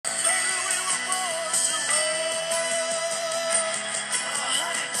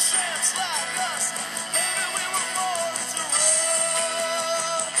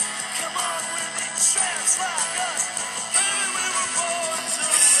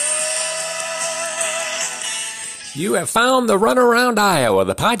You have found the Runaround Iowa,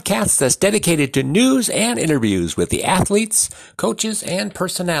 the podcast that's dedicated to news and interviews with the athletes, coaches, and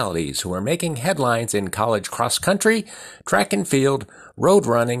personalities who are making headlines in college cross country, track and field, road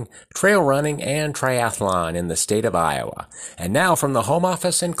running, trail running, and triathlon in the state of Iowa. And now from the home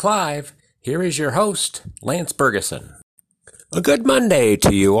office in Clive, here is your host, Lance Bergeson. A good Monday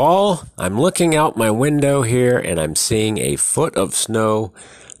to you all. I'm looking out my window here and I'm seeing a foot of snow,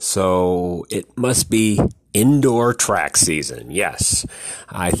 so it must be indoor track season. Yes,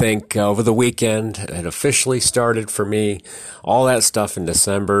 I think over the weekend it officially started for me. All that stuff in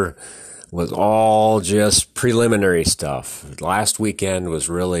December was all just preliminary stuff. Last weekend was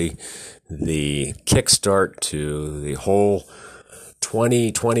really the kickstart to the whole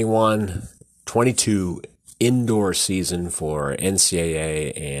 2021-22 indoor season for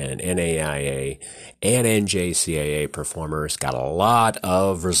NCAA and NAIA and NJCAA performers. Got a lot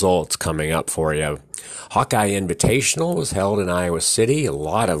of results coming up for you. Hawkeye Invitational was held in Iowa City. A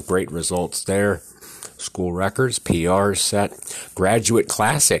lot of great results there. School records, PRs set. Graduate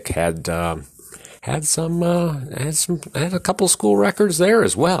Classic had a couple school records there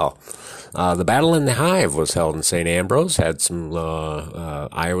as well. The Battle in the Hive was held in St. Ambrose. Had some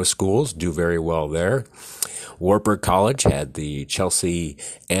Iowa schools do very well there. Wartburg College had the Chelsea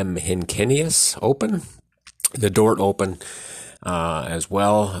M. Hincinius Open, the Dort Open as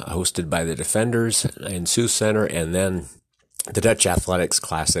well, hosted by the Defenders in Sioux Center, and then the Dutch Athletics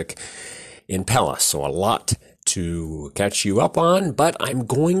Classic in Pella. So a lot to catch you up on, but I'm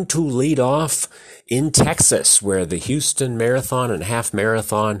going to lead off in Texas, where the Houston Marathon and Half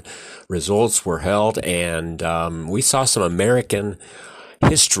Marathon results were held, and we saw some American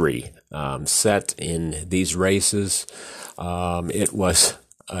history set in these races. It was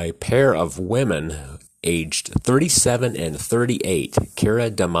a pair of women aged 37 and 38, Kira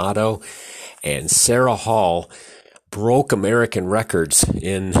D'Amato and Sarah Hall, broke American records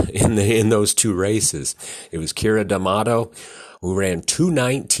in those two races. It was Kira D'Amato who ran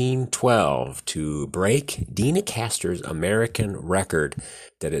 2:19:12 to break Dina Castor's American record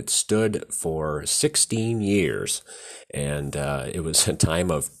that had stood for 16 years. And it was a time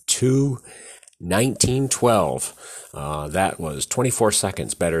of 2:19:12. That was 24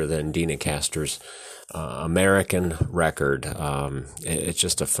 seconds better than Dina Castor's American record. It's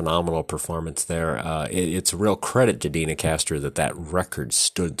just a phenomenal performance there. It's a real credit to Dina Castor that record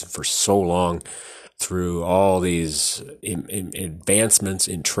stood for so long through all these advancements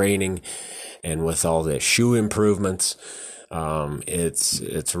in training and with all the shoe improvements.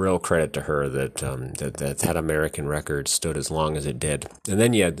 It's a real credit to her that American record stood as long as it did. And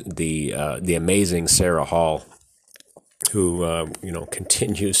then you had the amazing Sarah Hall, who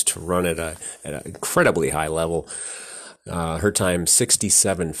continues to run at an incredibly high level. Her time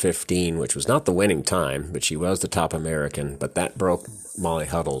 67:15, which was not the winning time, but she was the top American. But that broke Molly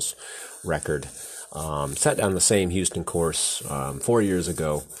Huddle's record, set on the same Houston course 4 years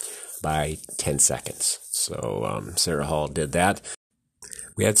ago by 10 seconds. So Sarah Hall did that.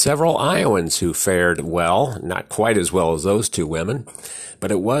 We had several Iowans who fared well, not quite as well as those two women,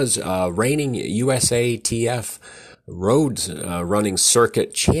 but it was reigning USATF roads running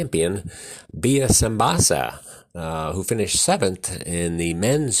circuit champion Bia Sambasa, who finished 7th in the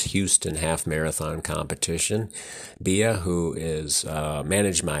men's Houston half marathon competition. Bia, who is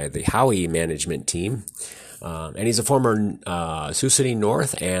managed by the Hawkeye management team, and he's a former Sioux City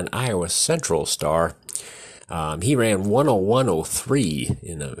North and Iowa Central star. He ran 1:01:03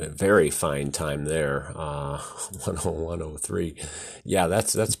 in a very fine time there. 1:01:03. Yeah,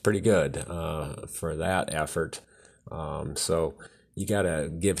 that's pretty good for that effort. So you got to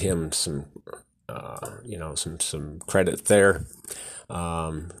give him some credit there,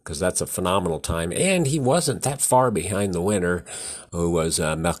 because that's a phenomenal time. And he wasn't that far behind the winner, who was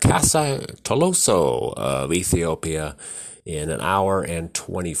Melkasa Toloso of Ethiopia in 1 hour and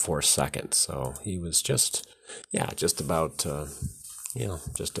 24 seconds. So he was just about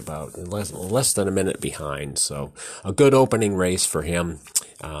less than a minute behind. So a good opening race for him.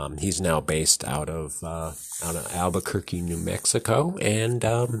 He's now based out of Albuquerque, New Mexico, and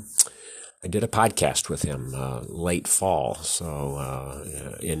I did a podcast with him late fall, so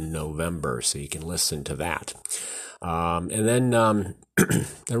in November, so you can listen to that. And then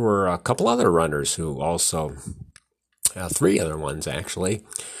there were a couple other runners who also, 3 other ones actually,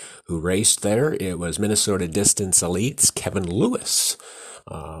 who raced there. It was Minnesota Distance Elites Kevin Lewis,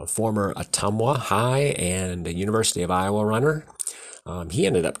 former Ottumwa High and University of Iowa runner. He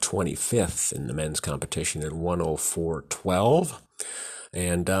ended up 25th in the men's competition at 1:04:12.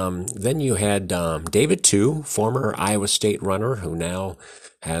 And then you had David Tu, former Iowa State runner who now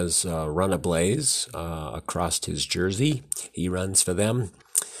has run a blaze across his jersey. He runs for them.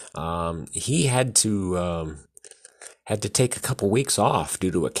 He had to take a couple weeks off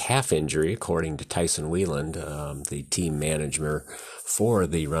due to a calf injury, according to Tyson Wieland, the team manager for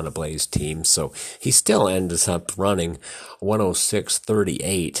the Run a Blaze team. So he still ends up running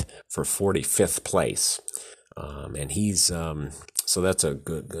 106.38 for 45th place. And he's so that's a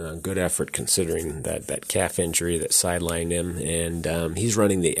good effort considering that calf injury that sidelined him. And he's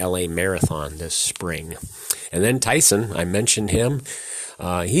running the LA Marathon this spring. And then Tyson, I mentioned him.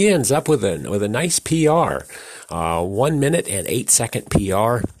 He ends up with a nice PR, 1 minute and 8 second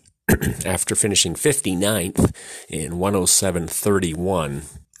PR after finishing 59th in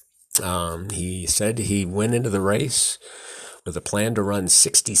 107.31. He said he went into the race with a plan to run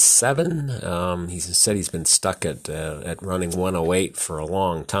 67. He said he's been stuck at running 108 for a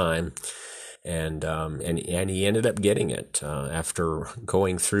long time. And he ended up getting it after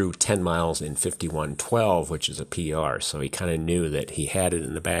going through 10 miles in 51:12, which is a PR. So he kind of knew that he had it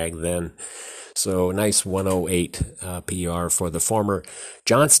in the bag then. So nice 108 PR for the former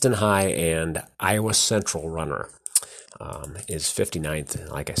Johnston High and Iowa Central runner. Is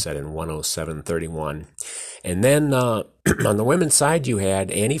 59th, like I said, in 107.31. And then on the women's side, you had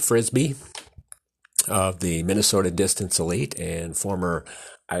Annie Frisbee of the Minnesota Distance Elite and former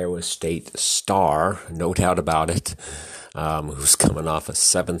Iowa State star, no doubt about it, who's coming off a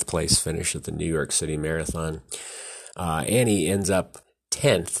 7th place finish at the New York City Marathon. Annie ends up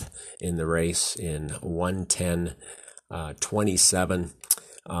 10th in the race in 1:10.27.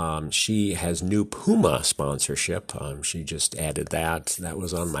 She has new Puma sponsorship. She just added that. That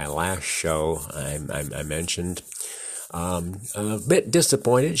was on my last show I mentioned. A bit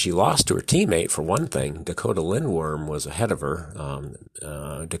disappointed. She lost to her teammate for one thing. Dakota Lindworm was ahead of her.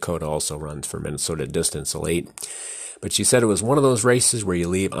 Dakota also runs for Minnesota Distance Elite. But she said it was one of those races where you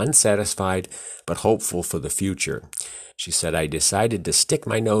leave unsatisfied but hopeful for the future. She said, I decided to stick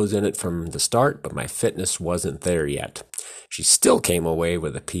my nose in it from the start, but my fitness wasn't there yet. She still came away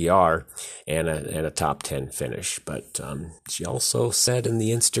with a PR and a top 10 finish. But she also said in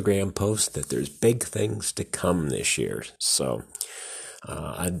the Instagram post that there's big things to come this year. So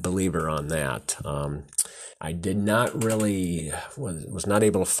I'd believe her on that. I did not really, was not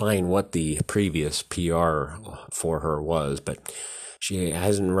able to find what the previous PR for her was, but she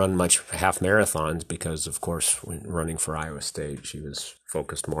hasn't run much half marathons because, of course, when running for Iowa State, she was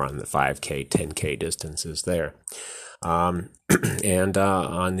focused more on the 5K, 10K distances there. And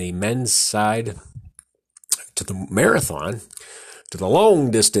on the men's side, to the marathon, to the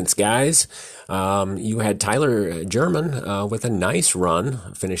long distance guys, you had Tyler German with a nice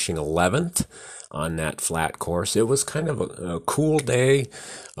run, finishing 11th on that flat course. It was kind of a cool day,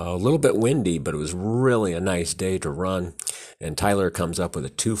 a little bit windy, but it was really a nice day to run. And Tyler comes up with a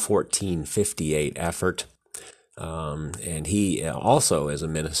 2:14.58 effort. And he also is a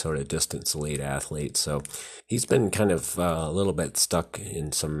Minnesota Distance Elite athlete. So he's been kind of a little bit stuck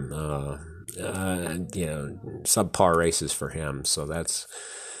in some, subpar races for him. So that's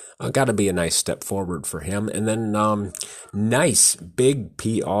got to be a nice step forward for him. And then nice big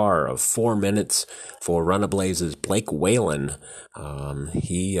PR of 4 minutes for Run a Blaze's Blake Whalen.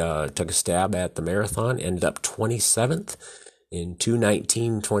 He took a stab at the marathon, ended up 27th. In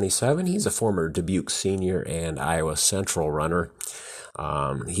 2:19.27, he's a former Dubuque senior and Iowa Central runner.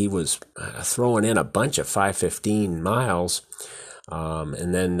 He was throwing in a bunch of 5:15 miles,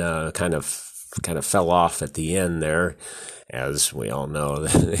 and then kind of fell off at the end there, as we all know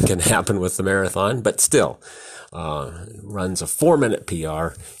it can happen with the marathon. But still, runs a 4-minute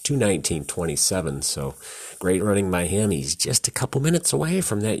PR, 2:19.27. So great running by him. He's just a couple minutes away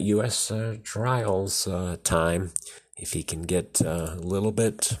from that U.S. trials time. If he can get a little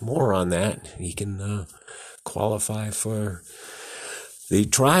bit more on that, he can qualify for the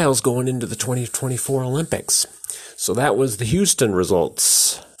trials going into the 2024 Olympics. So that was the Houston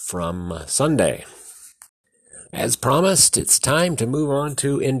results from Sunday. As promised, it's time to move on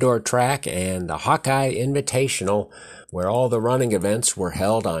to indoor track and the Hawkeye Invitational, where all the running events were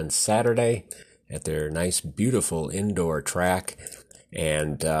held on Saturday at their nice, beautiful indoor track.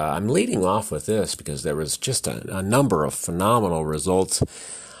 And I'm leading off with this because there was just a number of phenomenal results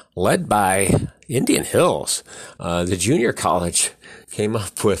led by Indian Hills. The junior college came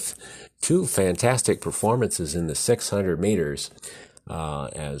up with 2 fantastic performances in the 600 meters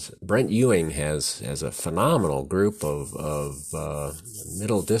as Brent Ewing has a phenomenal group of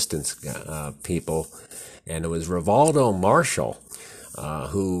middle distance people. And it was Rivaldo Marshall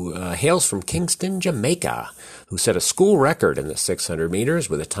who hails from Kingston, Jamaica, who set a school record in the 600 meters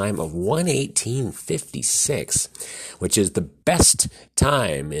with a time of 1:18:56, which is the best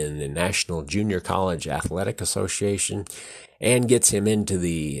time in the National Junior College Athletic Association and gets him into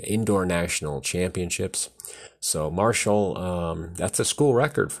the Indoor National Championships. So Marshall, that's a school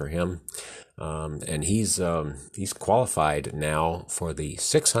record for him. And he's qualified now for the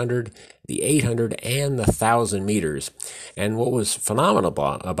 600, the 800, and the 1,000 meters. And what was phenomenal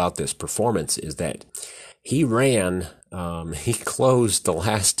about this performance is that he closed the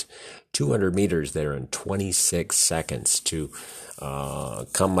last 200 meters there in 26 seconds to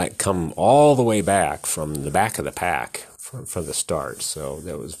come all the way back from the back of the pack for the start. So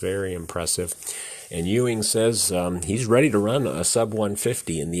that was very impressive. And Ewing says he's ready to run a sub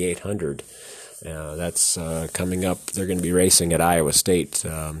 150 in the 800. That's coming up. They're going to be racing at Iowa State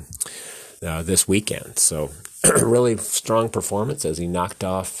this weekend. So really strong performance as he knocked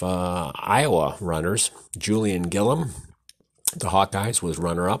off Iowa runners. Julian Gillum, the Hawkeyes, was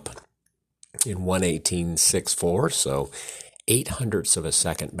runner-up in 1:18:64, so 0.08 of a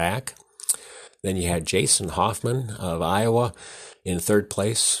second back. Then you had Jason Hoffman of Iowa in third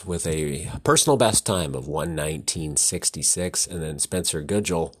place with a personal best time of 1:19:66, and then Spencer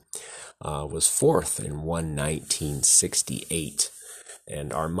Gudgel was fourth in 1:19:68,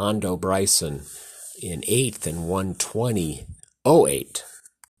 and Armando Bryson in eighth in 1:20:08.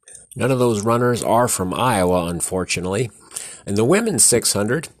 None of those runners are from Iowa, unfortunately. In the women's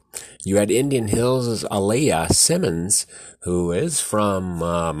 600, you had Indian Hills' Aliyah Simmons, who is from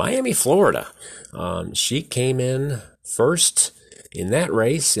Miami, Florida. She came in first in that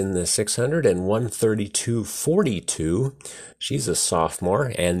race in the 600 and 1:32:42. She's a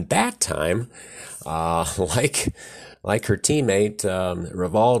sophomore, and that time, like her teammate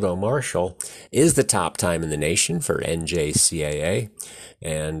Rivaldo Marshall, is the top time in the nation for NJCAA,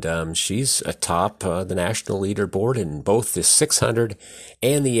 and she's atop the national leaderboard in both the 600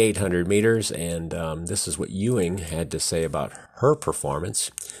 and the 800 meters. And this is what Ewing had to say about her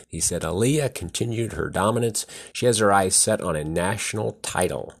performance. He said, "Aliyah continued her dominance. She has her eyes set on a national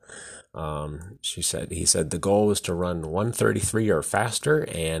title." He said the goal was to run 1:33 or faster,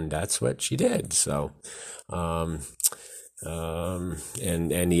 and that's what she did. So, and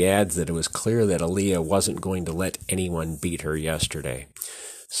he adds that it was clear that Aliyah wasn't going to let anyone beat her yesterday.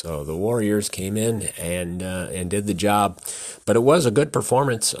 So the Warriors came in and did the job, but it was a good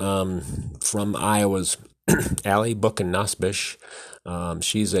performance from Iowa's Allie Buchan-Nussbish.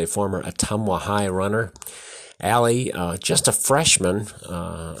 She's a former Ottumwa High runner. Allie, just a freshman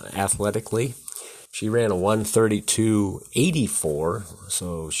athletically. She ran a 1:32:84,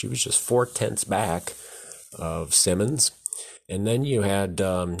 so she was just 0.4 back of Simmons. And then you had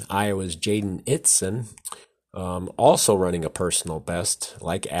Iowa's Jaden Itzen, also running a personal best,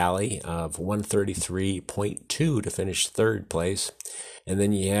 like Allie, of 1:33.2 to finish third place. And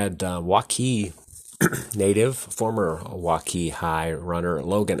then you had Waukee native, former Waukee High runner,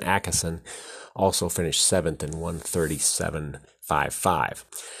 Logan Atkinson, also finished seventh in 1:37.55.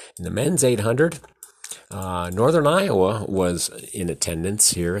 In the men's 800, Northern Iowa was in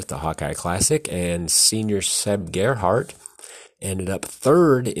attendance here at the Hawkeye Classic, and senior Seb Gerhardt ended up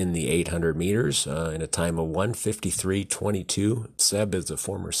third in the 800 meters in a time of 1:53.22. Seb is a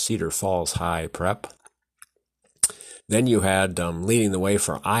former Cedar Falls High prep. Then you had leading the way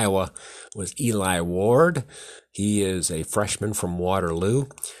for Iowa was Eli Ward. He is a freshman from Waterloo.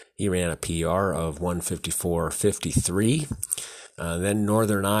 He ran a PR of 1:54.53. Then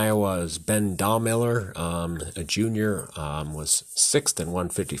Northern Iowa's Ben Dahlmiller, a junior, was sixth in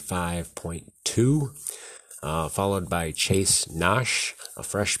 1:55.2, followed by Chase Nash, a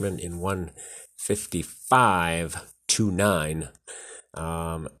freshman, in 1:55.29.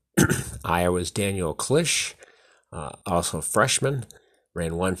 Iowa's Daniel Klisch, also a freshman,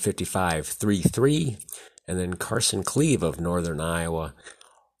 ran 1:55.33. And then Carson Cleve of Northern Iowa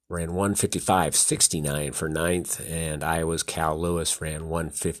ran 1:55.69 for ninth, and Iowa's Cal Lewis ran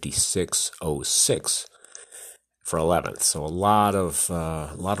 1:56.06 for 11th. So a lot of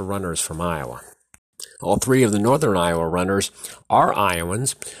runners from Iowa. All three of the Northern Iowa runners are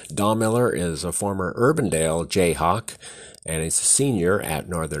Iowans. Dahlmiller is a former Urbandale Jayhawk, and he's a senior at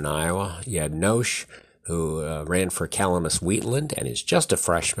Northern Iowa. You had Nosh, who ran for Calamus Wheatland and is just a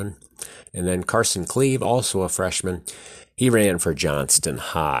freshman. And then Carson Cleve, also a freshman. He ran for Johnston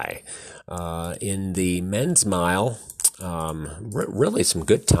High. In the men's mile, really some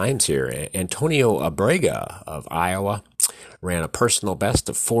good times here. Antonio Abrega of Iowa ran a personal best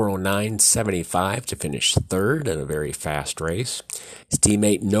of 4:09.75 to finish third in a very fast race. His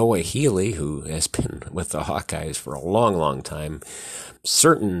teammate Noah Healy, who has been with the Hawkeyes for a long, long time,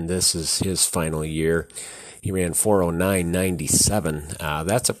 certain this is his final year. He ran 4:09.97.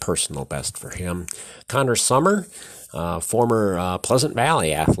 That's a personal best for him. Connor Summer, former Pleasant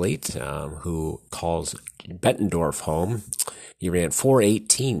Valley athlete who calls Bettendorf home. He ran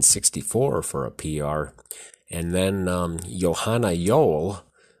 4:18.64 for a PR. And then Johanna Yoel,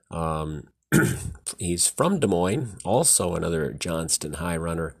 he's from Des Moines, also another Johnston High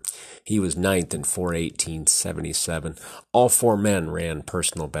runner. He was ninth in 4:18.77. All four men ran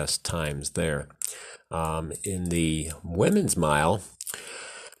personal best times there. In the women's mile,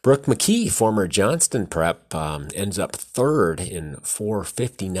 Brooke McKee, former Johnston prep, ends up third in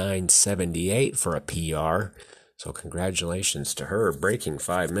 4:59.78 for a PR. So congratulations to her. Breaking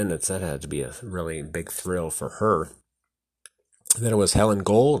 5 minutes, that had to be a really big thrill for her. Then it was Helen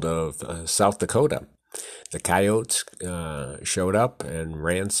Gold of South Dakota. The Coyotes showed up and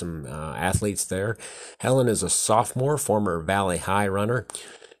ran some athletes there. Helen is a sophomore, former Valley High runner.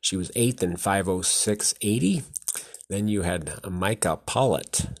 She was 8th in 5:06.80. Then you had Micah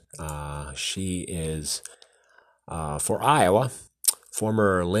Pollitt. She is for Iowa,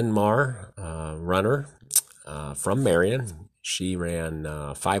 former Linmar runner from Marion. She ran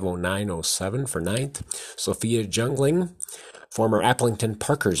 5:09.07 for 9th. Sophia Jungling, former Applington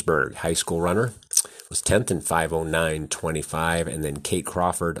Parkersburg high school runner, was 10th in 5:09.25. And then Kate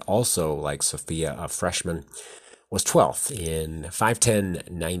Crawford, also like Sophia, a freshman, was 12th in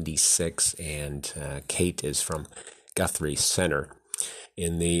 5:10.96, and Kate is from Guthrie Center.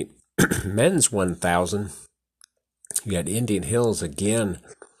 In the men's 1,000, you had Indian Hills again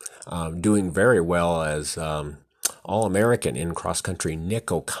doing very well as All-American in cross-country Nick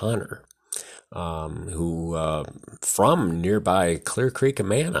O'Connor, who from nearby Clear Creek,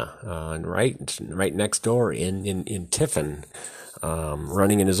 Amana, right next door in Tiffin.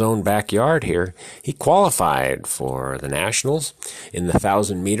 Running in his own backyard here. He qualified for the Nationals in the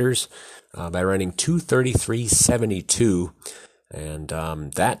 1,000 meters by running 2:33.72, and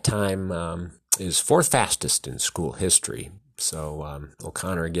that time is fourth fastest in school history. So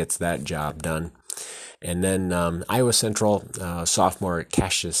O'Connor gets that job done. And then Iowa Central sophomore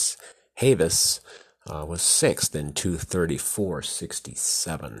Cassius Havis was 6th in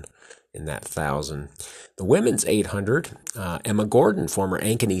 2:34.67. in that 1,000. The women's 800, Emma Gordon, former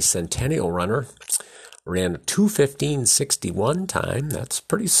Ankeny Centennial runner, ran a 2:15.61 time. That's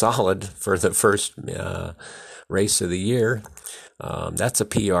pretty solid for the first race of the year. That's a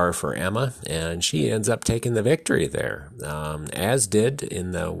PR for Emma, and she ends up taking the victory there. As did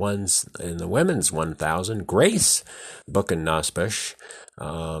in the women's 1,000, Grace Buchennosbusch,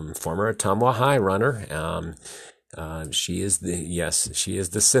 former Ottumwa High runner. She is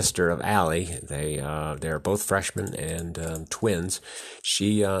the sister of Allie. They're both freshmen and twins.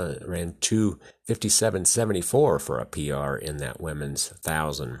 She ran 2:57.74 for a PR in that women's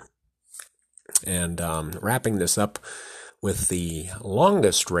 1,000. And wrapping this up with the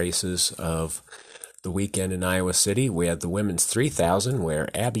longest races of the weekend in Iowa City, we had the women's 3,000,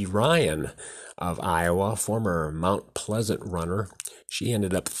 where Abby Ryan of Iowa, former Mount Pleasant runner, she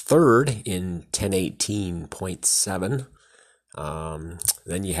ended up third in 10:18.7.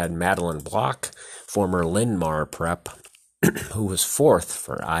 Then you had Madeline Block, former Linmar prep, who was fourth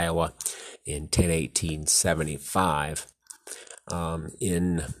for Iowa in 10:18.75.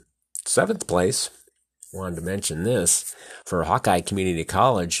 In seventh place, wanted to mention this, for Hawkeye Community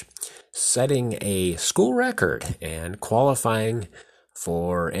College, setting a school record and qualifying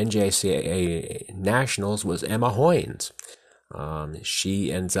for NJCAA Nationals was Emma Hoynes.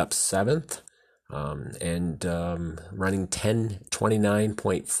 She ends up 7th and running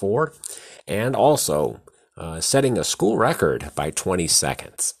 10:29.4, and also setting a school record by 20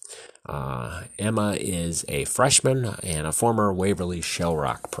 seconds. Emma is a freshman and a former Waverly Shell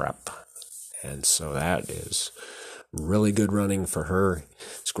Rock prep, and so that is really good running for her.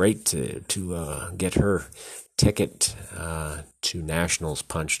 It's great to get her ticket to Nationals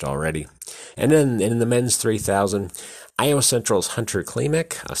punched already. And then in the men's 3,000, Iowa Central's Hunter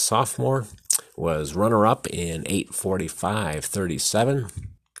Klimek, a sophomore, was runner-up in 8:45.37.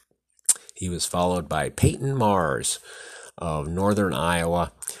 He was followed by Peyton Mars of Northern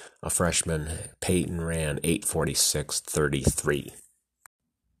Iowa, a freshman. Peyton ran 8:46.33.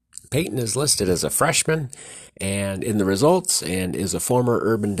 Peyton is listed as a freshman and in the results, and is a former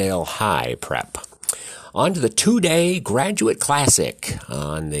Urbandale High prep. On to the two-day Graduate Classic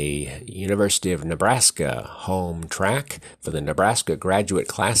on the University of Nebraska home track for the Nebraska Graduate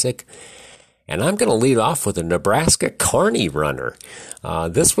Classic. And I'm going to lead off with a Nebraska Kearney runner.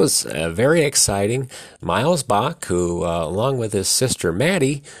 This was very exciting. Miles Bach, who, along with his sister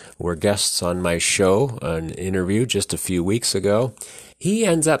Maddie, were guests on my show, an interview just a few weeks ago. He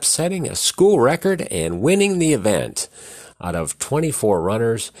ends up setting a school record and winning the event. Out of 24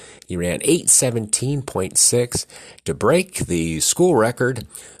 runners, he ran 8:17.6 to break the school record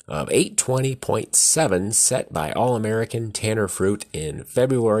of 8:20.7 set by All-American Tanner Fruit in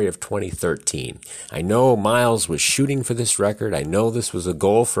February of 2013. I know Miles was shooting for this record. I know this was a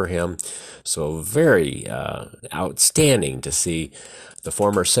goal for him. So very outstanding to see the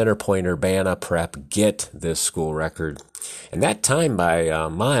former center point Urbana prep get this school record. And that time by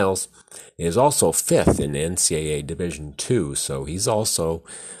Miles is also fifth in NCAA Division II, so he's also,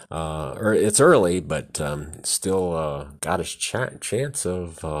 it's early, but still got his chance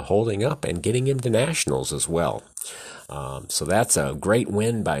of holding up and getting him to nationals as well. So that's a great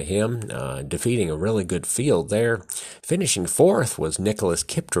win by him, defeating a really good field there. Finishing fourth was Nicholas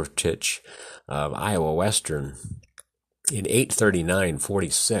Kiptrovich of Iowa Western in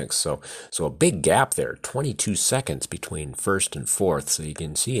 8:39.46, so a big gap there, 22 seconds between first and fourth, so you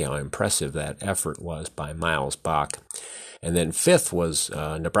can see how impressive that effort was by Miles Bach. And then fifth was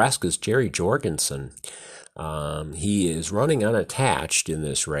Nebraska's Jerry Jorgensen. He is running unattached in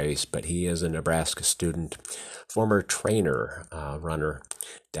this race, but he is a Nebraska student, former trainer, runner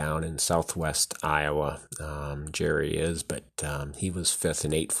down in southwest Iowa. Jerry is, but he was fifth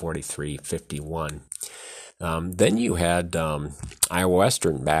in 8:43.51. Then you had Iowa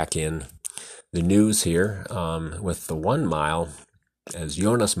Western back in the news here with the 1 mile, as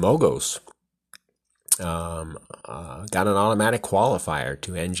Jonas Mogos got an automatic qualifier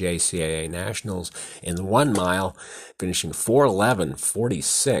to NJCAA Nationals in the 1 mile, finishing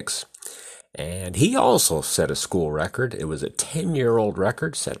 4:11.46. And he also set a school record. It was a 10-year-old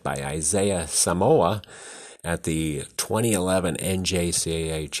record set by Isaiah Samoa at the 2011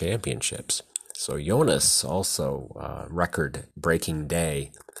 NJCAA Championships. So Jonas also record-breaking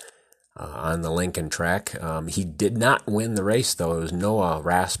day on the Lincoln track. He did not win the race, though. It was Noah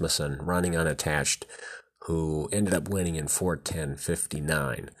Rasmussen running unattached who ended up winning in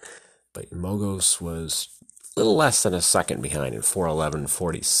 4:10.59. But Mogos was a little less than a second behind in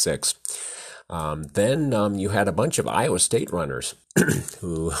 4:11.46. Then you had a bunch of Iowa State runners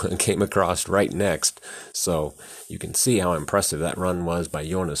who came across right next. So you can see how impressive that run was by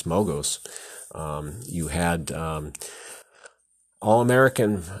Jonas Mogos. You had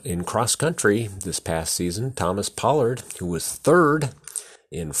All-American in cross-country this past season, Thomas Pollard, who was third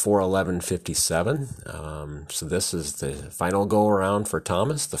in 4:11.57. So this is the final go-around for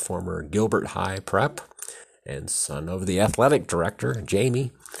Thomas, the former Gilbert High prep and son of the athletic director,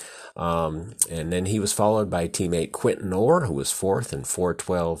 Jamie. And then he was followed by teammate Quentin Orr, who was fourth in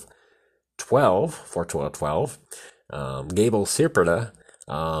 4:12.12. Gable Sirpreda,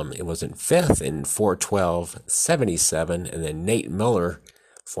 it was in fifth in 4:12.77, and then Nate Miller,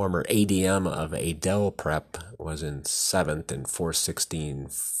 former ADM of Adele Prep, was in seventh in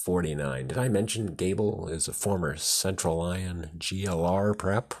 4:16.49. Did I mention Gable is a former Central Lyon GLR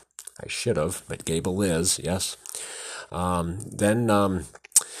Prep? I should have, but Gable is, yes. Then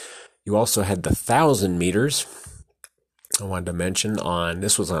you also had the 1,000 meters. I wanted to mention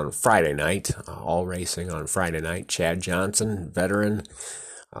this was on Friday night, all racing on Friday night. Chad Johnson, veteran,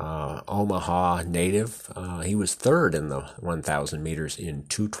 Omaha native. He was third in the 1,000 meters in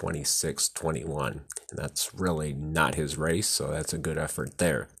 2:26.21. And that's really not his race, so that's a good effort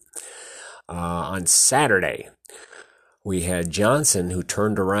there. On Saturday, we had Johnson, who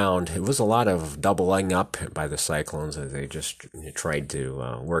turned around. It was a lot of doubling up by the Cyclones as they just tried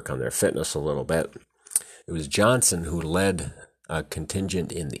to work on their fitness a little bit. It was Johnson who led a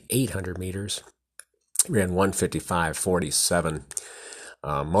contingent in the 800 meters. He ran 1:55.47.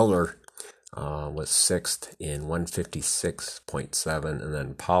 Muller was sixth in 1:56.7, and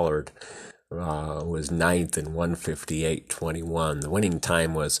then Pollard was ninth in 1:58.21. The winning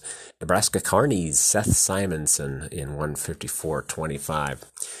time was Nebraska Kearney's Seth Simonson in 1:54.25.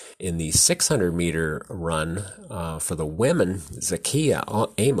 In the 600-meter run for the women, Zakia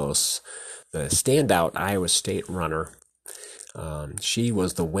Amos, the standout Iowa State runner, she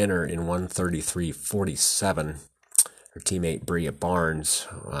was the winner in 1:33.47. Her teammate Bria Barnes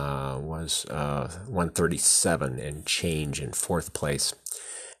was 1:37 and change in fourth place.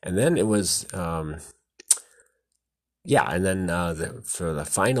 And then it was, for the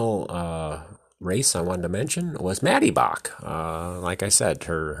final race I wanted to mention was Maddie Bach. Like I said,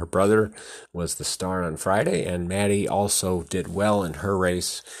 her brother was the star on Friday, and Maddie also did well in her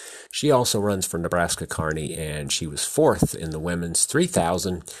race. She also runs for Nebraska Kearney, and she was fourth in the women's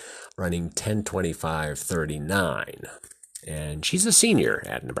 3,000, running 10:25:39. And she's a senior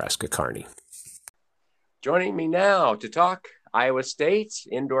at Nebraska Kearney. Joining me now to talk Iowa State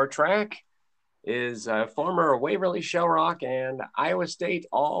indoor track is former Waverly Shell Rock and Iowa State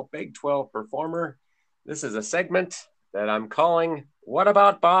All Big 12 performer. This is a segment that I'm calling What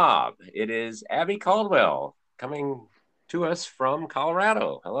About Bob? It is Abby Caldwell coming to us from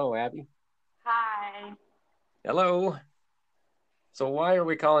Colorado. Hello, Abby. Hi. Hello. So why are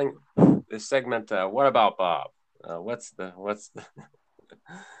we calling this segment What About Bob? What's the Like,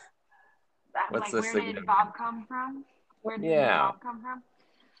 the where segment? did Bob come from? Where did Yeah. Bob come from?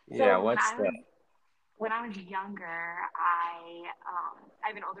 Yeah, So what's the when I was younger, I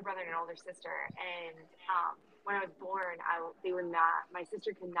have an older brother and an older sister, and when I was born, they were not. My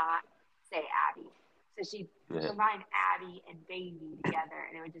sister could not say Abby, so she combined Abby and baby together,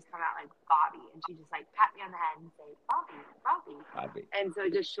 and it would just come out like Bobby, and she just like pat me on the head and say Bobby, Bobby, Bobby? and so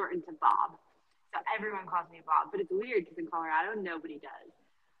it just shortened to Bob. So everyone calls me Bob, but it's weird because in Colorado nobody does.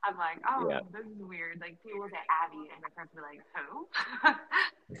 I'm like, oh, Yeah. this is weird. Like people will say Abby, and my friends will be like, who?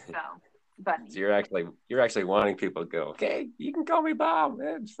 So, but So you're actually wanting people to go, okay, you can call me Bob.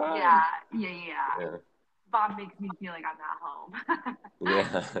 It's fine. yeah. Bob makes me feel like I'm at home.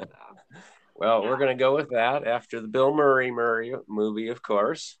 Yeah. So, Well, we're yeah, gonna go with that after the Bill Murray movie, of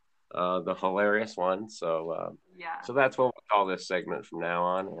course, the hilarious one. yeah. So that's what we'll call this segment from now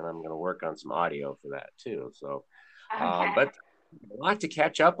on, and I'm gonna work on some audio for that too. So, Okay. but a lot to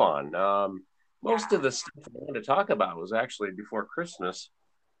catch up on. Most of Yeah. the stuff I wanted to talk about was actually before Christmas.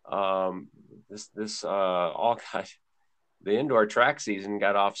 This all got the indoor track season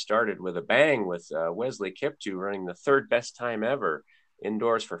got off started with a bang with Wesley Kiptoo running the third best time ever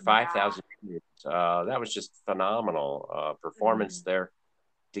indoors for Yeah. 5,000 meters. That was just phenomenal performance Hmm. there.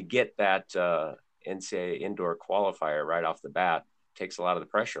 To get that NCAA indoor qualifier right off the bat takes a lot of the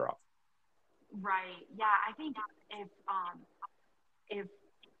pressure off. Right. Yeah. I think if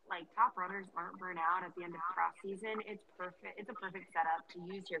like top runners aren't burnt out at the end of cross season, it's perfect. It's a perfect setup to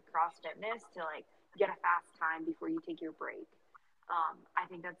use your cross fitness to like get a fast time before you take your break. I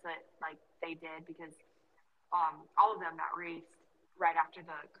think that's what like they did because all of them that raced right after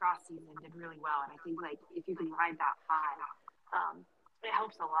the cross season did really well. And I think like if you can ride that high, it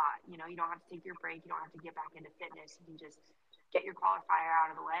helps a lot. You know, you don't have to take your break. You don't have to get back into fitness. You can just get your qualifier out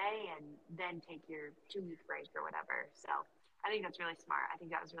of the way and then take your 2 week break or whatever. So I think that's really smart. I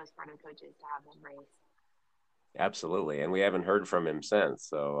think that was really smart of the coaches to have them race. Absolutely, and we haven't heard from him since.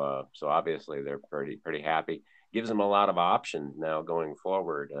 So obviously they're pretty happy. Gives them a lot of options now going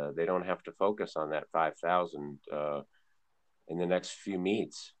forward. They don't have to focus on that 5,000 in the next few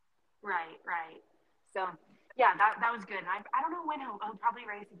meets. Right. So yeah, that was good. And I don't know when he'll probably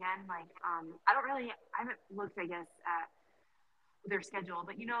race again. Like I haven't looked I guess at their schedule,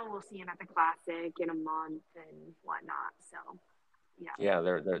 but we'll see him at the classic in a month and whatnot. So yeah. Yeah,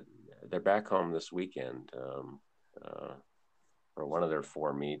 they're back home this weekend uh, for one of their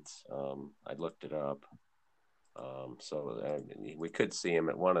four meets. I looked it up. We could see him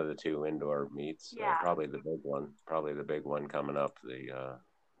at one of the two indoor meets. Yeah. Probably the big one coming up. The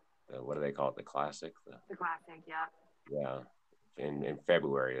what do they call it? The classic. The classic, yeah. Yeah, in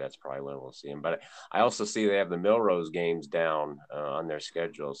February. That's probably when we'll see him. But I also see they have the Milrose games down on their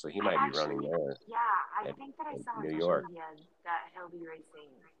schedule, so he I might be running actually there yeah, I at, think that I at saw on New social York. media that he'll be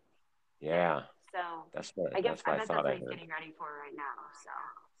racing there. Yeah, So that's I what I bet thought that's I what he's heard. getting ready for right now. So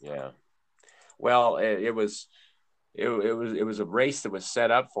Yeah. Well, it was a race that was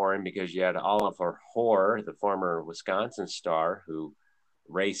set up for him because you had Oliver Hoare, the former Wisconsin star, who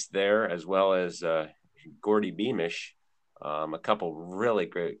raced there, as well as Gordy Beamish, a couple really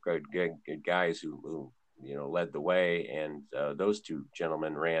good guys who led the way, and those two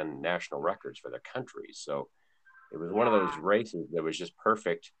gentlemen ran national records for their countries. So it was one of those yeah, races that was just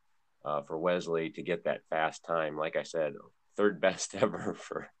perfect for Wesley to get that fast time. Like I said, third best ever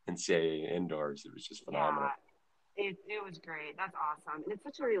for NCAA indoors. It was just phenomenal. yeah. It was great. That's awesome. And it's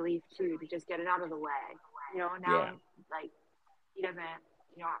such a relief too to just get it out of the way. Yeah, Now like he doesn't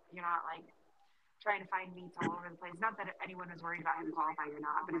you're not like trying to find meats all over the place. Not that anyone was worried about him qualifying or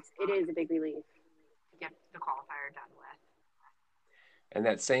not, but it is a big relief to get the qualifier done with. and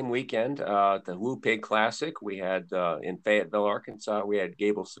that same weekend, the Woo Pig Classic, we had in Fayetteville, Arkansas, we had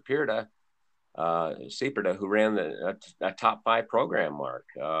Gable Saperda, who ran a top five program mark,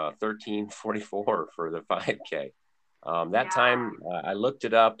 13:44 for the 5K. That Yeah. time, I looked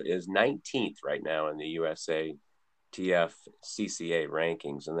it up, is 19th right now in the USA TF CCA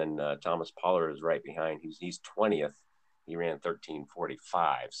rankings, and then Thomas Pollard is right behind. He's 20th. He ran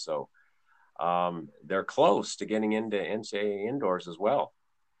 13:45. So they're close to getting into NCAA indoors as well.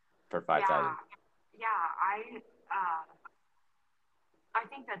 per Yeah, 5,000. yeah. I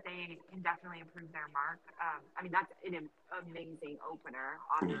think that they can definitely improve their mark. I mean, that's an amazing opener,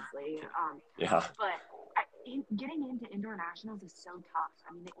 obviously. Yeah, But getting into indoor nationals is so tough.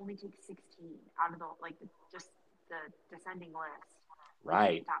 I mean, they only take 16 out of the just the descending list,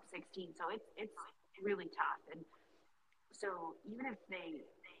 like take right. the top 16. So it's really tough. And so even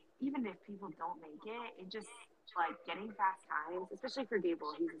if people don't make it, it just like getting fast times, especially for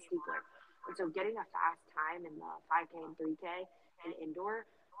Gable, he's a steepler, and so getting a fast time in the 5K and 3K in indoor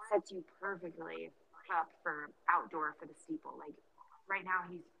sets you perfectly up for outdoor for the steeple. Like right now,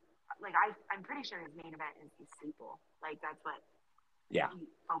 he's like I'm pretty sure his main event is the steeple. Like that's what Yeah, he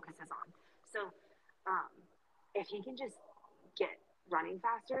focuses on. So um, if he can just get running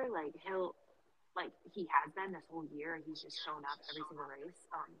faster, like he has been this whole year. He's just shown up every single race.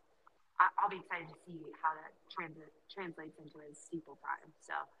 I'll be excited to see how that translates into his steeple time.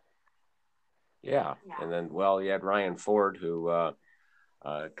 So yeah. yeah, And then, well, you had Ryan Ford, who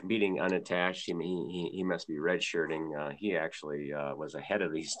competing unattached. He must be redshirting. He actually was ahead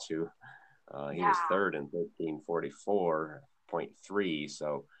of these two. He was yeah, third in 13:44.3.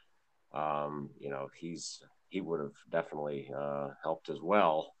 So, he would have definitely helped as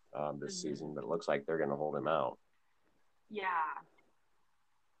well this season. But it looks like they're going to hold him out. yeah.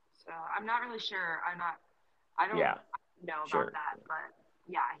 So I'm not really sure. I don't Yeah, know about sure. that, but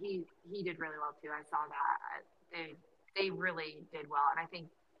yeah, he did really well too. I saw that. They really did well, and it,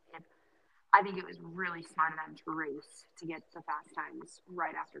 I think it was really smart of them to race to get the fast times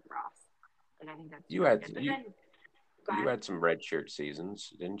right after cross. Like I think that's You really had good. But you then go you ahead. had some red shirt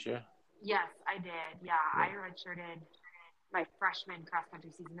seasons, didn't you? Yes, I did. Yeah, Yeah. I redshirted my freshman cross country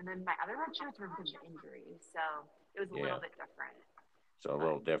season, and then my other red shirts were because of injury, so it was a little Yeah. bit different. So a But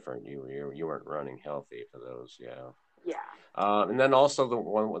little different. You weren't running healthy for those. Yeah. yeah, And then also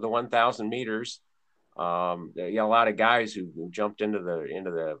the 1,000 meters. You know, a lot of guys who jumped into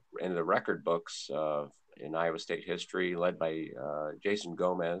the record books in Iowa State history, led by Jason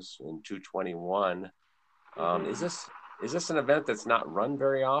Gomez in 2:21. Um, is hmm this is this an event that's not run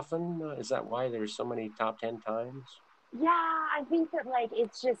very often? Is that why there's so many top 10 times? yeah, I think that like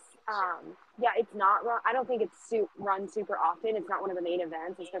it's just yeah, it's not run. I don't think it's run super often. It's not one of the main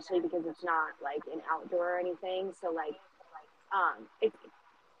events, especially because it's not like an outdoor or anything. So like it's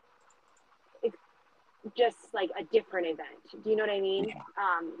just like a different event. Do you know what I mean? Yeah.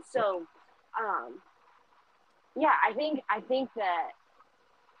 So um, yeah, I think that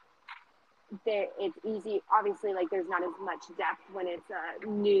it's easy. Obviously, like there's not as much depth when it's a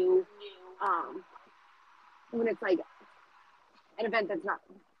new, um, when it's like an event that's not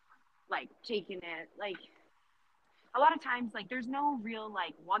like taking it like a lot of times like there's no real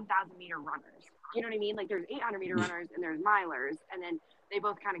like 1,000-meter runners. You know what I mean? Like there's 800-meter runners and there's milers, and then they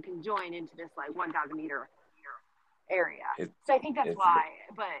both kind of conjoin into this like 1,000-meter area. It, So I think that's it's why.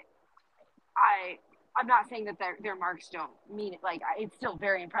 But I I'm not saying that their marks don't mean it. Like it's still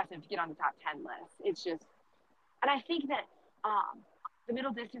very impressive to get on the top 10 list. It's just, and I think that the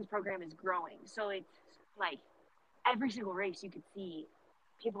middle distance program is growing. So it's like every single race you could see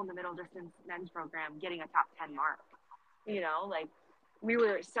people in the middle distance men's program getting a top 10 mark. Like we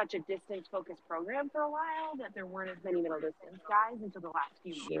were such a distance focused program for a while that there weren't as many middle distance guys until the last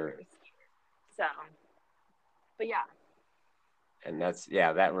few sure. years. So, but yeah, And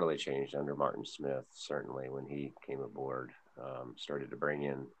that really changed under Martin Smith, certainly when he came aboard. Started to bring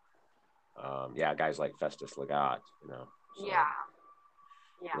in guys like Festus Legat, so yeah,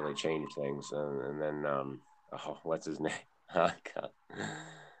 yeah. really changed things. And then what's his name?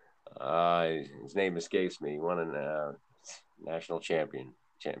 His name escapes me. He won a national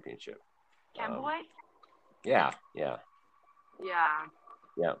championship. Ken Um, Boy? yeah, yeah, Yeah.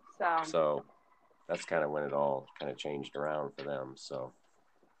 yeah. So, So that's kind of when it all kind of changed around for them. So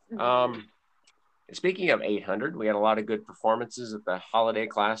mhm. um, speaking of 800, we had a lot of good performances at the Holiday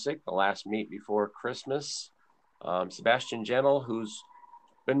Classic, the last meet before Christmas. Sebastian Gentle, who's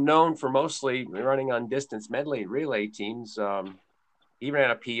been known for mostly running on distance medley relay teams, even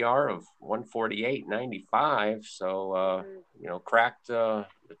at a PR of 1:48.95. So, Mhm. cracked the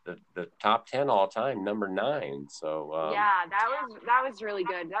top 10 all time, number 9. So, Yeah, that was really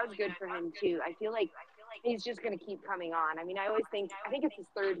good. That was good for him too. I feel like he's just gonna keep coming on. I mean, I think it's his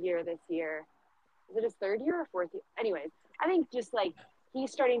third year this year. Is it his third year or fourth year? Anyways, I think just like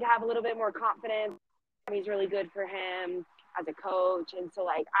he's starting to have a little bit more confidence. He's really good for him as a coach, and so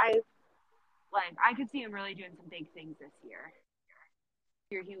I could see him really doing some big things this year.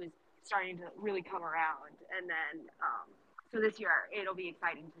 Here he was starting to really come around, and then so this year it'll be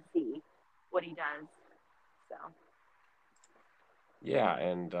exciting to see what he does. So Yeah,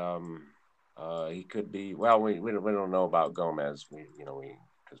 and he could be. Well, we don't know about Gomez. We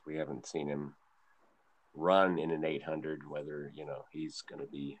because we haven't seen him run in an 800. Whether he's going to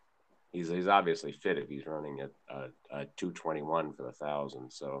be. He's obviously fit if he's running at a 221 for the 1,000.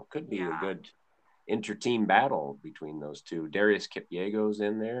 So could be a Yeah. good inter-team battle between those two. Darius Kipiego's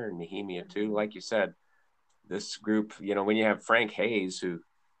in there, and Nehemia too. Mm-hmm. Like you said, this group. When you have Frank Hayes, who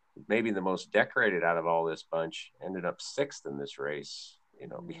maybe the most decorated out of all this bunch, ended up sixth in this race.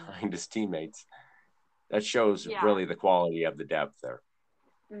 Mm-hmm. Behind his teammates. That shows Yeah. really the quality of the depth there.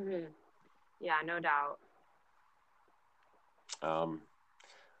 Mm-hmm. Yeah, no doubt. Um,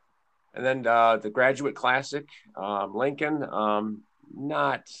 and then the Graduate Classic, Lincoln.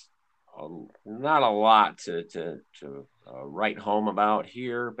 Not not a lot to write home about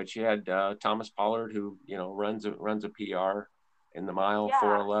here, but you had Thomas Pollard, who runs a PR in the mile, Yeah.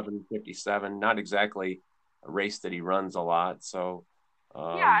 4:11:57. Not exactly a race that he runs a lot. So Yeah,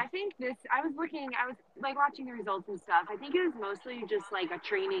 um, I think I was like watching the results and stuff. I think it was mostly just like a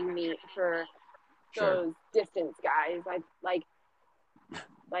training meet for sure, those distance guys. Like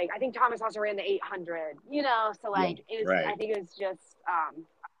I think Thomas also ran the 800, so yeah, like I right, think it was just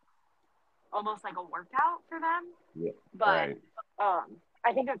almost like a workout for them. yeah, But right.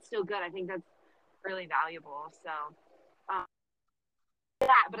 I think that's still good. I think that's really valuable. So um, yeah,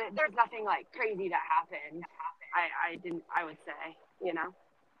 but there's nothing like crazy that happened. I didn't. I would say.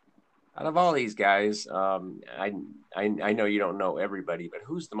 Out of all these guys, I know you don't know everybody, but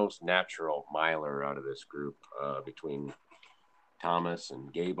who's the most natural miler out of this group between Thomas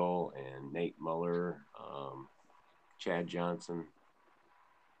and Gable and Nate Muller, Chad Johnson?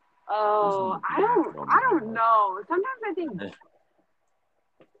 Who's the Oh, most natural I don't miler? know. Sometimes I think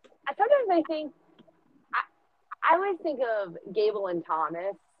I always think of Gable and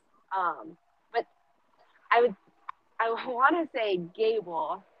Thomas, but I would I want to say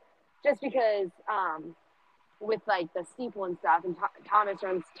Gable just because with like the steeple and stuff, and Thomas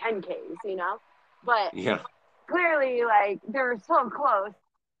runs 10Ks. But Yeah. clearly, like they're so close.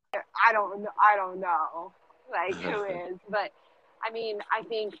 I don't know like who is, but I mean, I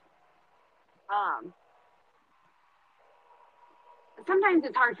think um, sometimes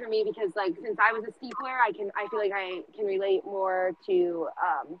it's hard for me because like since I was a steepler, I feel like I can relate more to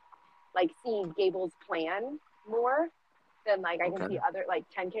like see Gable's plan more than like I can Okay. see other like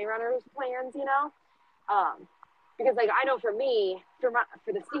 10K runners plans. Um, because like I know for me for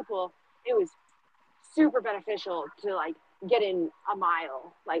the steeple, it was super beneficial to like get in a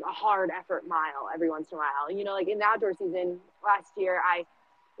mile, like a hard effort mile every once in a while. Like in the outdoor season last year, I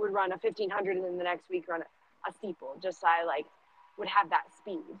would run a 1500 and then the next week run a steeple just so I like would have that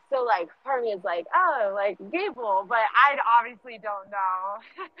speed. So like part of me is like, oh, like Gable, but I obviously don't know,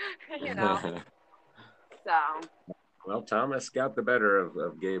 So Well, Thomas got the better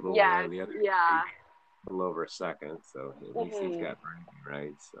of Gable yeah, the other day, yeah, a little over a second, so at least he's hmm got bragging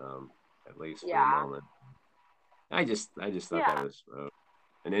rights, at least for the yeah, moment. I just thought that yeah, was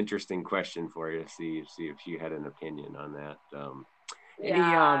an interesting question for you. See if you had an opinion on that. Any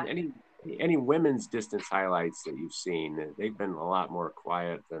yeah, any women's distance highlights that you've seen? They've been a lot more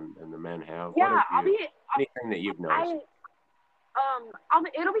quiet than the men have. What yeah. have you? Anything that you've noticed? I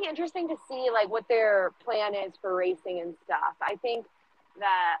it'll be interesting to see like what their plan is for racing and stuff. I think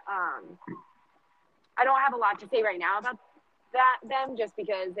that I don't have a lot to say right now about them just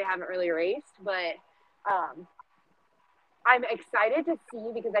because they haven't really raced, but um, I'm excited to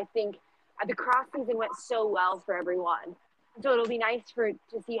see because I think the cross season went so well for everyone. So it'll be nice to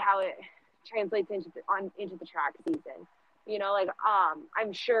see how it translates into the track season. Like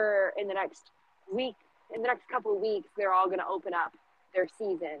I'm sure in the next couple of weeks, they're all going to open up their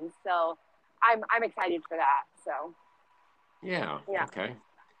seasons. So I'm excited for that. So Yeah. yeah. Okay.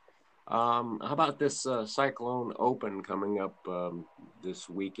 How about this Cyclone Open coming up this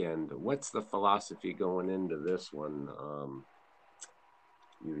weekend? What's the philosophy going into this one?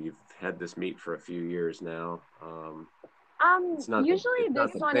 You've had this meet for a few years now. Usually It's this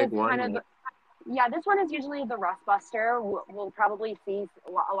not the one is big one. kind of yeah. This one is usually the rust buster. We'll probably see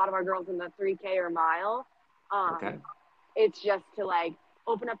a lot of our girls in the 3K or mile. Okay. It's just to like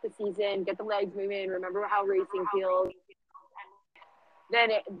open up the season, get the legs moving, remember how racing feels. Then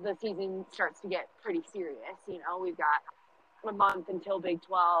the season starts to get pretty serious. We've got a month until Big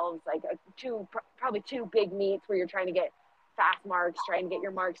 12s, like probably two big meets where you're trying to get fast marks, trying to get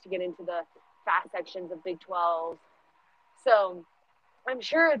your marks to get into the fast sections of Big 12s. So I'm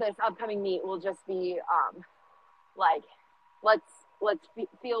sure this upcoming meet will just be like let's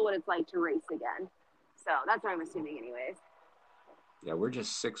feel what it's like to race again. So that's what I'm assuming, anyways. Yeah, we're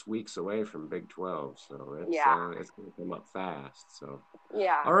just 6 weeks away from Big 12, so Yeah. it's going to come up fast. So,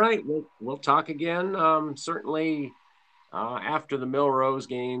 Yeah. all right, we'll talk again. Certainly after the Milrose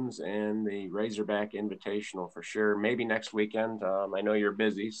games and the Razorback Invitational for sure. Maybe next weekend. I know you're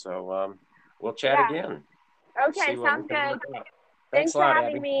busy, so we'll chat Yeah. again. See Okay, what we sounds can good. work out. Thanks Thanks a for lot,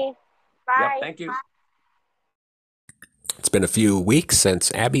 having Abby. me. Yep, Bye. thank you. It's been a few weeks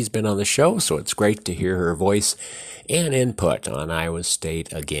since Abby's been on the show, so it's great to hear her voice and input on Iowa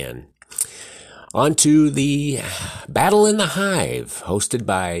State again. On to the Battle in the Hive, hosted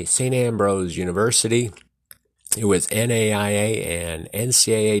by St. Ambrose University. It was NAIA and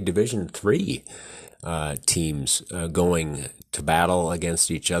NCAA Division III teams going to battle against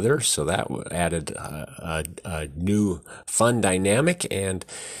each other, so that added a new fun dynamic, and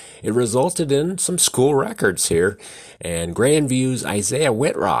it resulted in some school records here. And Grandview's Isaiah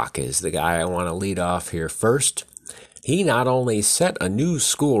Whitrock is the guy I want to lead off here first. He not only set a new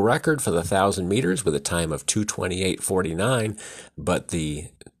school record for the 1,000 meters with a time of 2:28:49, but the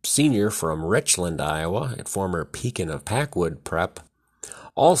senior from Richland, Iowa, and former Pekin of Packwood Prep,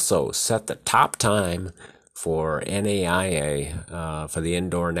 also set the top time for NAIA for the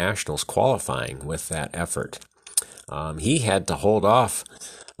indoor nationals qualifying with that effort. He had to hold off,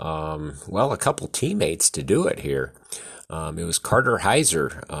 a couple teammates to do it here. It was Carter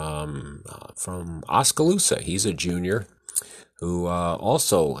Heiser from Oskaloosa. He's a junior who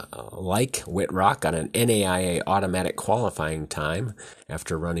also, like Whitrock, got an NAIA automatic qualifying time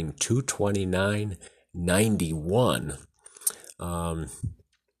after running 2:29:91.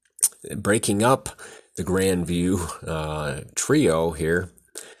 Breaking up the Grandview trio here,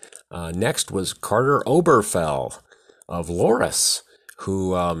 next was Carter Oberfell of Loris,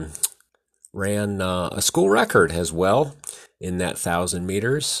 who ran a school record as well in that 1,000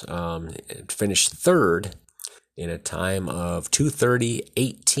 meters. Finished third in a time of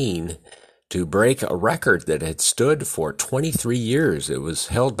 2:30:18 to break a record that had stood for 23 years. It was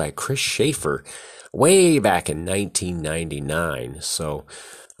held by Chris Schaefer way back in 1999. So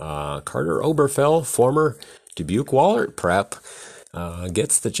Carter Oberfell, former Dubuque Wahlert Prep,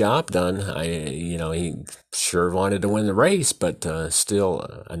 gets the job done. He sure wanted to win the race, but still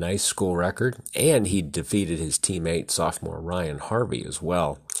a nice school record. And he defeated his teammate, sophomore Ryan Harvey, as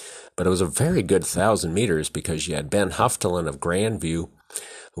well. But it was a very good 1,000 meters because you had Ben Huftelen of Grandview,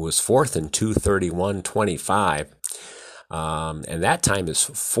 who was fourth in 2:31:25. And that time is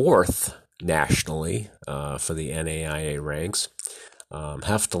fourth nationally for the NAIA ranks.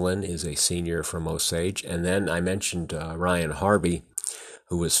 Huftelen is a senior from Osage. And then I mentioned Ryan Harvey,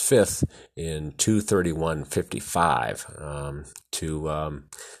 who was fifth in 2:31:55 to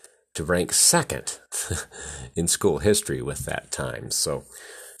rank second in school history with that time. So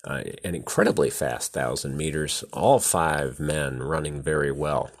an incredibly fast 1,000 meters, all five men running very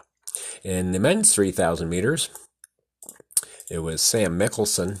well. In the men's 3,000 meters, it was Sam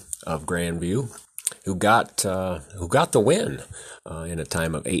Mickelson of Grandview who got the win in a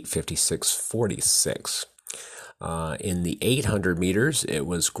time of 8:56:46. In the 800 meters, it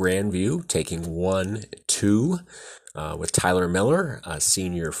was Grandview taking 1-2 with Tyler Miller, a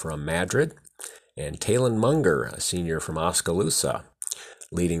senior from Madrid, and Talon Munger, a senior from Oskaloosa,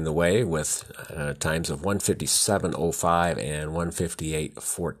 leading the way with times of 1:57:05 and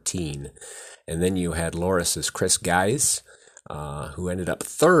 1:58:14. And then you had Loris's Chris Geis, who ended up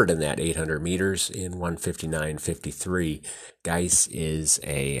third in that 800 meters in 1:59:53. Geis is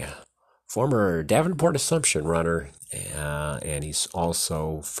a former Davenport Assumption runner, and he's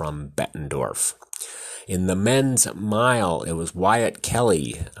also from Bettendorf. In the men's mile, it was Wyatt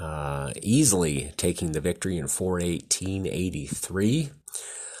Kelly easily taking the victory in 4:18:83.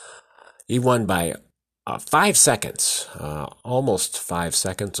 He won by 5 seconds, almost 5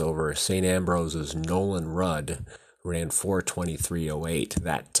 seconds over St. Ambrose's Nolan Rudd, who ran 4:23:08.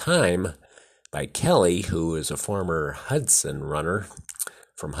 That time by Kelly, who is a former Hudson runner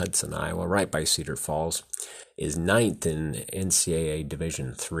from Hudson, Iowa, right by Cedar Falls, is ninth in NCAA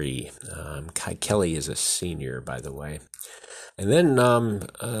Division III. Kelly is a senior, by the way. And then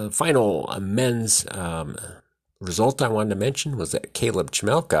final men's result I wanted to mention was that Caleb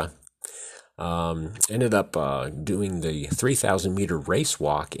Chmelka ended up doing the 3,000 meter race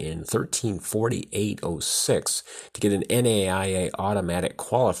walk in 13:48:06 to get an NAIA automatic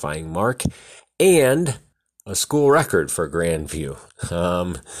qualifying mark and a school record for Grandview.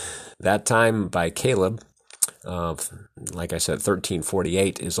 That time by Caleb, like I said,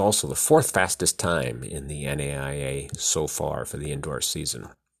 13:48 is also the fourth fastest time in the NAIA so far for the indoor season.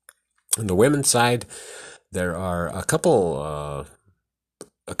 On the women's side, there are a couple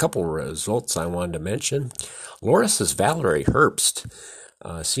a couple results I wanted to mention. Loris's Valerie Herbst,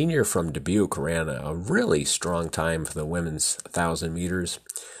 senior from Dubuque, ran a really strong time for the women's 1,000 meters,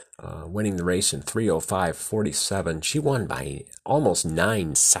 winning the race in 3:05:47. She won by almost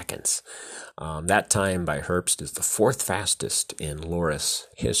 9 seconds. That time by Herbst is the fourth fastest in Loris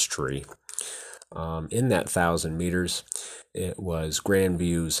history. In that 1,000 meters, it was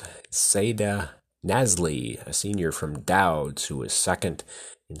Grandview's Seda Nasli, a senior from Dowds, who was second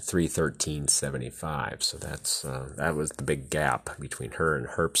in 3:13:75. So that was the big gap between her and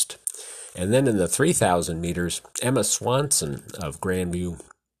Herbst. And then in the 3,000 meters, Emma Swanson of Grandview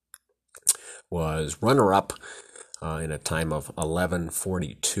was runner-up in a time of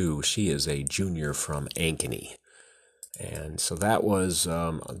 11:42. She is a junior from Ankeny. And so that was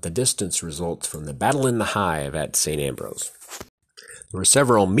the distance results from the Battle in the Hive at St. Ambrose. There were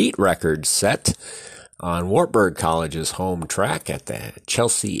several meet records set on Wartburg College's home track at the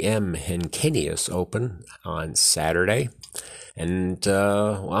Chelsea M. Henkenius Open on Saturday. And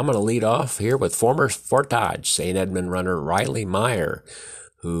I'm going to lead off here with former Fort Dodge St. Edmund runner Riley Meyer,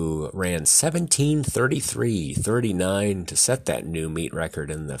 who ran 17:33:39 to set that new meet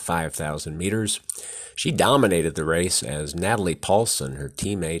record in the 5,000 meters. She dominated the race as Natalie Paulson, her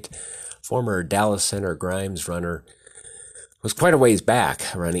teammate, former Dallas Center Grimes runner, was quite a ways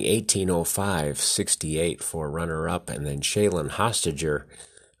back, running 18:05:68 for runner-up. And then Shaylin Hostager,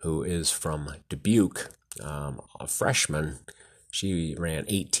 who is from Dubuque, a freshman, she ran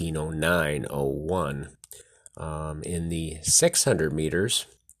 18:09:01. In the 600 meters,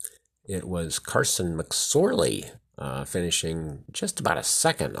 it was Carson McSorley finishing just about a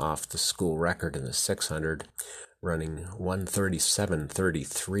second off the school record in the 600, running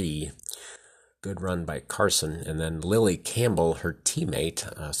 1:37:33. Good run by Carson. And then Lily Campbell, her teammate,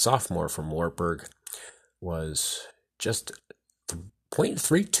 a sophomore from Wartburg, was just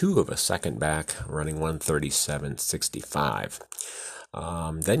 0.32 of a second back, running 1:37:65.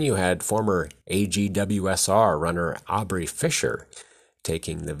 Then you had former AGWSR runner Aubrey Fisher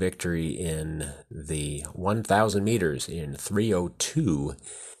taking the victory in the 1,000 meters in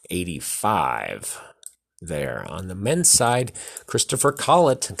 3:02:85. There. On the men's side, Christopher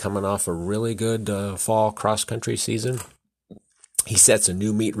Collett, coming off a really good fall cross-country season, he sets a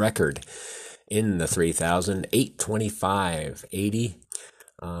new meet record in the 3,000, 8:25:80.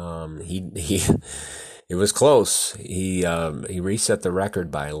 It was close. He reset the record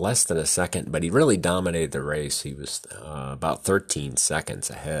by less than a second, but he really dominated the race. He was about 13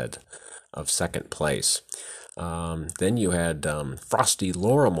 seconds ahead of second place. Then you had Frosty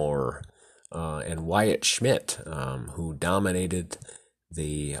Lorimore and Wyatt Schmidt, who dominated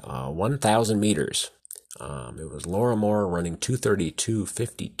the 1,000 meters. It was Lorimore running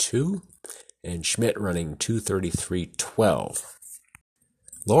 2:32:52 and Schmidt running 2:33:12.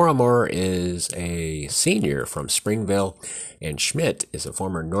 Lorimore is a senior from Springville, and Schmidt is a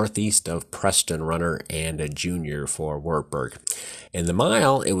former Northeast of Preston runner and a junior for Wartburg. In the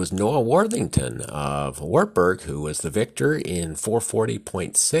mile, it was Noah Worthington of Wartburg who was the victor in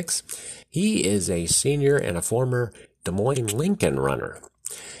 4:40.6. He is a senior and a former Des Moines Lincoln runner.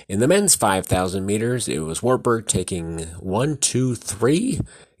 In the men's 5,000 meters, it was Wartburg taking 1:2:3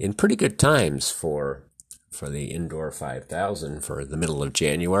 in pretty good times for the indoor 5,000 for the middle of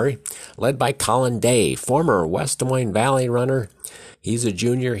January, led by Colin Day, former West Des Moines Valley runner. He's a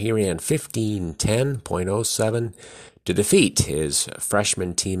junior. He ran 15:10.07 to defeat his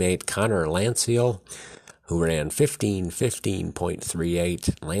freshman teammate Connor Lanciel, who ran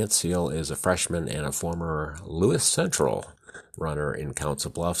 15:15.38. Lanciel is a freshman and a former Lewis Central runner in Council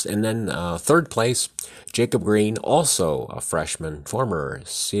Bluffs. And then third place, Jacob Green, also a freshman, former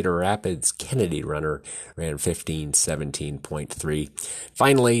Cedar Rapids Kennedy runner, ran 15:17.3.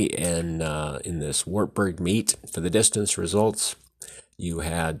 Finally, in this Wartburg meet, for the distance results, you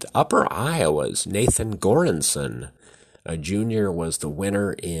had Upper Iowa's Nathan Goranson. A junior was the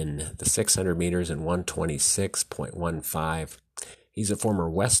winner in the 600 meters in 1:26.15. He's a former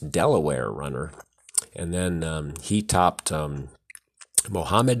West Delaware runner. And then he topped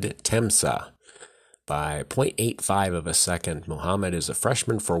Mohammed Temsa by 0.85 of a second. Mohammed is a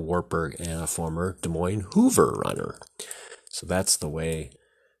freshman for Wartburg and a former Des Moines Hoover runner. So that's the way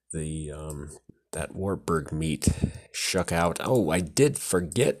that Wartburg meet shook out. Oh, I did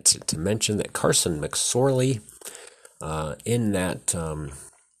forget to mention that Carson McSorley in that,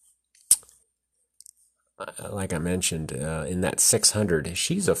 like I mentioned, in that 600,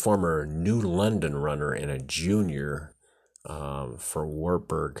 she's a former New London runner and a junior for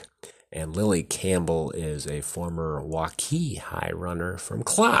Wartburg. And Lily Campbell is a former Waukee High runner from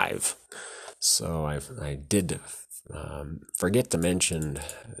Clive. So I did Forget to mention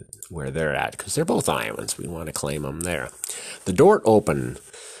where they're at because they're both Iowans. We want to claim them there. The Dordt Open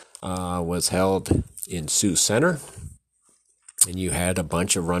was held in Sioux Center, and you had a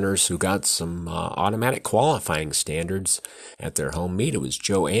bunch of runners who got some automatic qualifying standards at their home meet. It was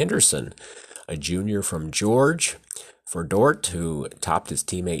Joe Anderson, a junior from George, for Dordt, who topped his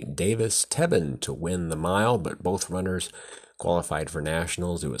teammate Davis Tebben to win the mile, but both runners qualified for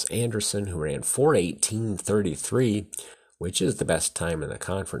nationals. It was Anderson who ran 4:18:33, which is the best time in the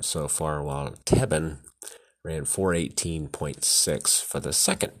conference so far, while Tebben ran 4:18.6 for the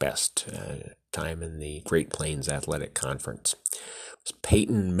second best time in the Great Plains Athletic Conference. It was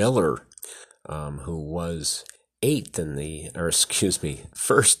Peyton Miller, who was first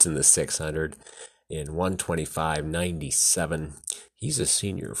in the 600 in 1:25.97. He's a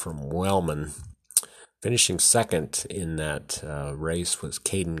senior from Wellman. Finishing second in that race was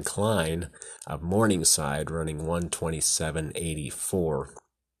Caden Klein of Morningside, running 1:27.84.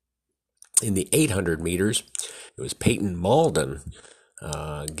 In the 800 meters, it was Peyton Malden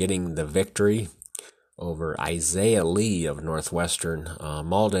getting the victory over Isaiah Lee of Northwestern.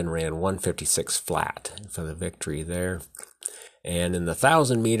 Malden ran 1:56 flat for the victory there. And in the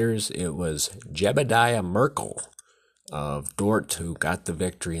 1,000 meters, it was Jebediah Merkel of Dordt who got the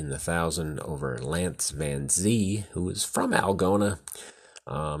victory in the 1,000 over Lance Van Zee, who is from Algona.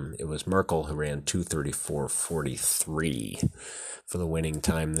 It was Merkel who ran 2:34.43 for the winning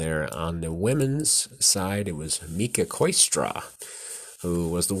time there. On the women's side, it was Mika Koistra, who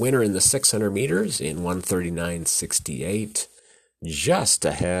was the winner in the 600 meters in 1:39.68, just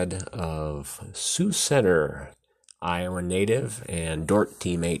ahead of Sioux Center, Iowa native, and Dordt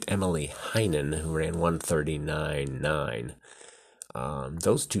teammate Emily Heinen, who ran 1:39.9.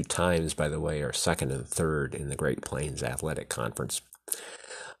 Those two times, by the way, are second and third in the Great Plains Athletic Conference.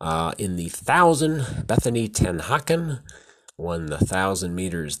 In the 1,000, Bethany Tenhaken won the 1,000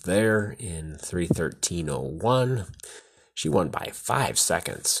 meters there in 3:13.01. She won by 5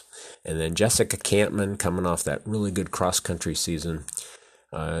 seconds. And then Jessica Campman, coming off that really good cross-country season,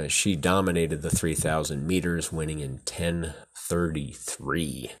 she dominated the 3,000 meters, winning in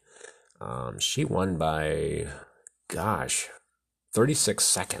 10:33. She won by, 36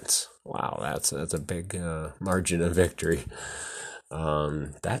 seconds. Wow, that's a big margin of victory.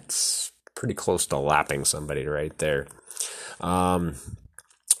 That's pretty close to lapping somebody right there.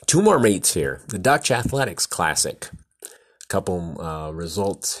 Two more meets here. The Dutch Athletics Classic. Couple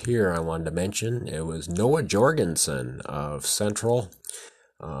results here I wanted to mention. It was Noah Jorgensen of Central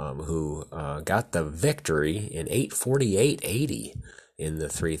who got the victory in 8:48.80 in the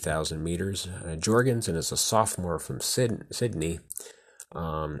 3,000 meters. Jorgensen is a sophomore from Sydney.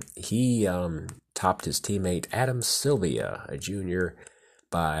 He topped his teammate Adam Sylvia, a junior,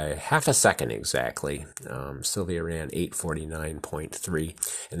 by half a second exactly. Sylvia ran 8:49.3.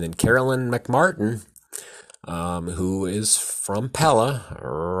 And then Carolyn McMartin, who is from Pella,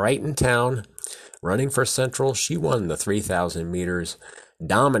 right in town, running for Central. She won the 3,000 meters,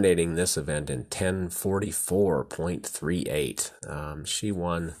 dominating this event in 10:44.38. She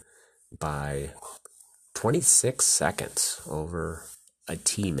won by 26 seconds over a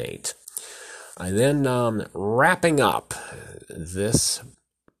teammate. And then wrapping up this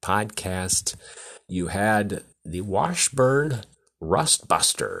podcast, you had the Washburn Rust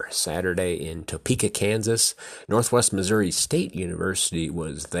Buster Saturday in Topeka, Kansas. Northwest Missouri State University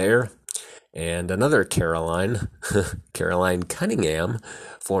was there. And another Caroline, Caroline Cunningham,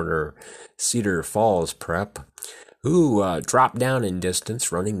 former Cedar Falls prep, who dropped down in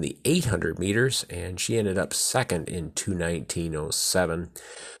distance running the 800 meters, and she ended up second in 2:19.07.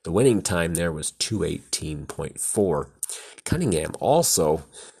 The winning time there was 2:18.4. Cunningham also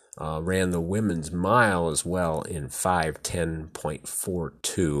ran the women's mile as well in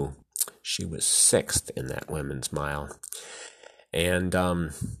 5:10.42. She was sixth in that women's mile. And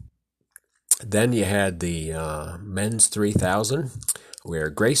then you had the men's 3,000, where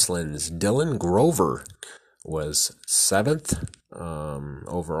Graceland's Dylan Grover was seventh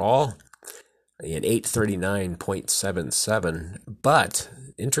overall in 8:39.77. But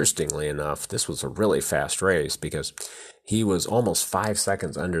interestingly enough, this was a really fast race because he was almost 5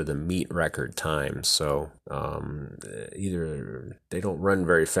 seconds under the meet record time. So either they don't run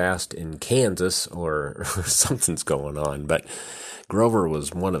very fast in Kansas or something's going on. But Grover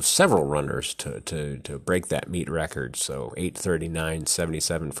was one of several runners to break that meet record. So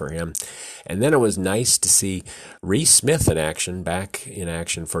 8:39.77 for him. And then it was nice to see Reese Smith back in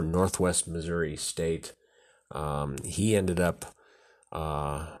action for Northwest Missouri State. He ended up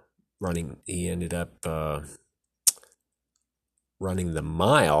running the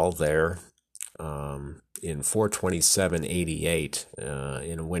mile there in 4:27.88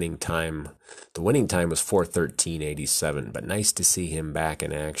 in a winning time. The winning time was 4:13.87, but nice to see him back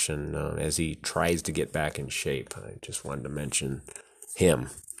in action as he tries to get back in shape. I just wanted to mention him.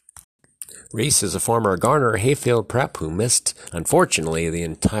 Reese is a former Garner Hayfield prep who missed, unfortunately, the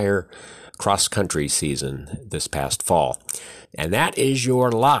entire cross-country season this past fall. And that is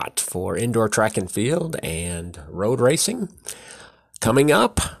your lot for indoor track and field and road racing. Coming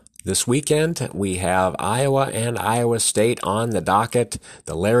up this weekend, we have Iowa and Iowa State on the docket.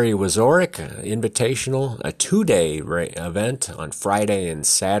 The Larry Wazorek Invitational, a 2-day event on Friday and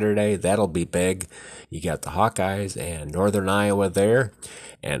Saturday. That'll be big. You got the Hawkeyes and Northern Iowa there.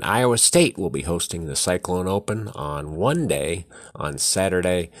 And Iowa State will be hosting the Cyclone Open on one day on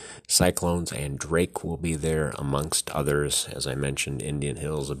Saturday. Cyclones and Drake will be there amongst others. As I mentioned, Indian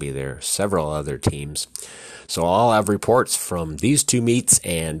Hills will be there, several other teams. So I'll have reports from these two meets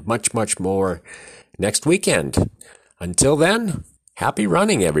and much, much more next weekend. Until then, happy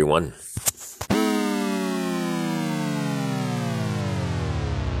running, everyone.